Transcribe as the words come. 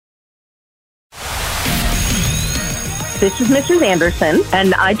This is Mrs. Anderson,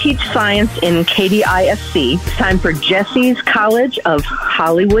 and I teach science in KDISC. It's time for Jessie's College of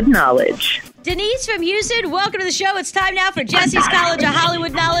Hollywood Knowledge. Denise from Houston, welcome to the show. It's time now for Jessie's College of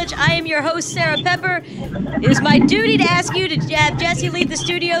Hollywood Knowledge. I am your host, Sarah Pepper. It is my duty to ask you to have Jessie leave the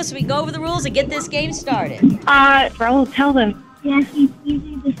studio so we can go over the rules and get this game started. Raul, tell them.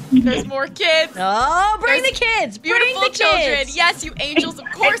 There's more kids. Oh, bring the kids. Beautiful Bring the children. kids. Yes, you angels, of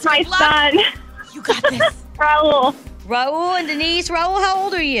course. It's my we love- son, You got this. Raul. Raul and Denise. Raul, how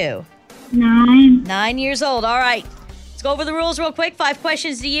old are you? 9. 9 years old. All right. Let's go over the rules real quick. 5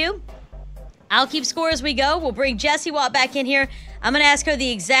 questions to you. I'll keep score as we go. We'll bring Jessie Watt back in here. I'm going to ask her the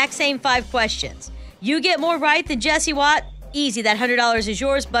exact same 5 questions. You get more right than Jessie Watt, easy. That $100 is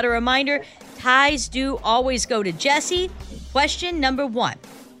yours. But a reminder, ties do always go to Jessie. Question number 1.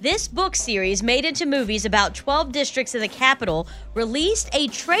 This book series, made into movies about 12 districts in the Capitol, released a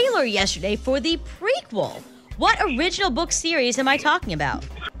trailer yesterday for the prequel. What original book series am I talking about?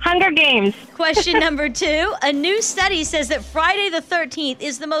 Hunger Games. Question number 2. A new study says that Friday the 13th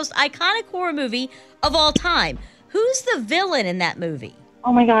is the most iconic horror movie of all time. Who's the villain in that movie?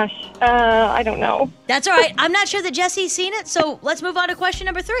 Oh my gosh. I don't know. That's all right. I'm not sure that Jessie's seen it, so let's move on to question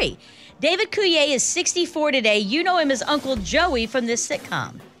number 3. David Coulier is 64 today. You know him as Uncle Joey from this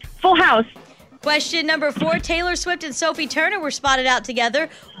sitcom. Full House. Question number 4. Taylor Swift and Sophie Turner were spotted out together.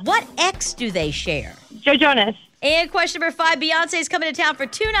 What ex do they share? Joe Jonas. And question number 5, Beyonce is coming to town for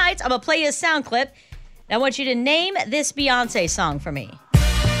 2 nights. I'm going to play you a sound clip. I want you to name this Beyonce song for me.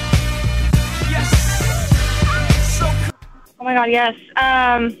 Oh my God, yes.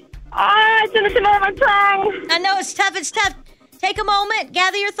 It's in the tip of my tongue. I know it's tough. It's tough. Take a moment.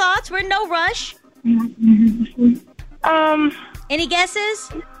 Gather your thoughts. We're in no rush. Any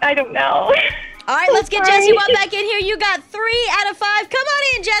guesses? I don't know. All right, let's get Jessie Watt back in here. You got 3 out of 5. Come on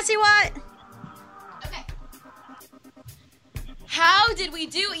in, Jessie Watt. Okay. How did we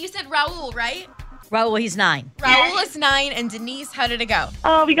do? You said Raul, right? Raul, he's 9. Raul is 9, and Denise, how did it go?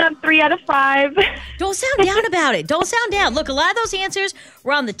 Oh, we got 3 out of 5. Don't sound down about it. Don't sound down. Look, a lot of those answers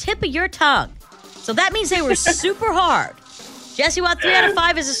were on the tip of your tongue. So that means they were super hard. Jessie Watt, 3 out of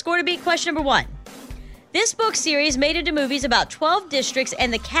 5 is a score to beat. Question number 1. This book series, made into movies about 12 districts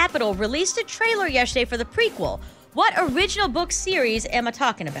and the Capitol, released a trailer yesterday for the prequel. What original book series am I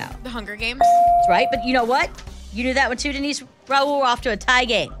talking about? The Hunger Games. That's right, but you know what? You knew that one too, Denise. Raul, we're off to a tie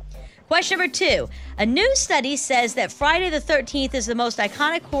game. Question number 2. A new study says that Friday the 13th is the most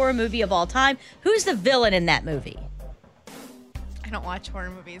iconic horror movie of all time. Who's the villain in that movie? I don't watch horror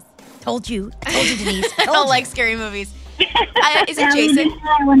movies. Told you, Denise. I don't like scary movies. Is it Jason?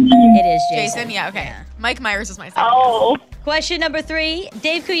 It is Jason. Jason, yeah, okay. Yeah. Mike Myers was my second. Oh. Question number 3.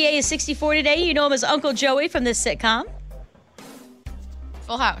 Dave Coulier is 64 today. You know him as Uncle Joey from this sitcom.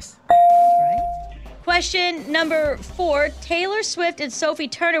 Full House. Right. Question number 4. Taylor Swift and Sophie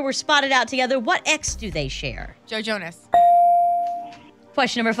Turner were spotted out together. What ex do they share? Joe Jonas.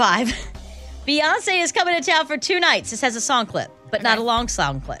 Question number 5. Beyonce is coming to town for 2 nights. This has a song clip, but not a long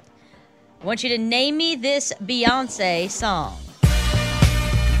song clip. I want you to name me this Beyonce song.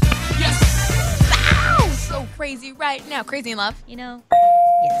 Yes! Ow! So crazy right now. Crazy in Love. You know?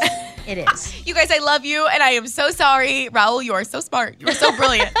 Yes, it is. You guys, I love you, and I am so sorry. Raul, you are so smart. You are so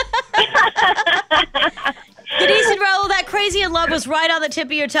brilliant. Denise and Raul, that Crazy in Love was right on the tip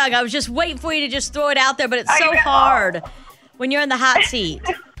of your tongue. I was just waiting for you to just throw it out there, but it's so hard when you're in the hot seat.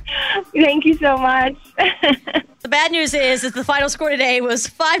 Thank you so much. The bad news is that the final score today was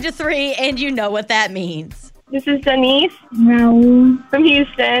 5-3, and you know what that means. This is Denise Raul. from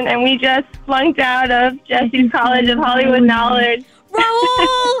Houston, and we just flunked out of Jessie's College of Hollywood Knowledge.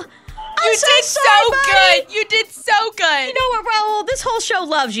 Raul! You did so good. You did so good. You know what, Raul? This whole show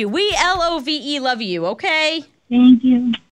loves you. We LOVE love you, okay? Thank you.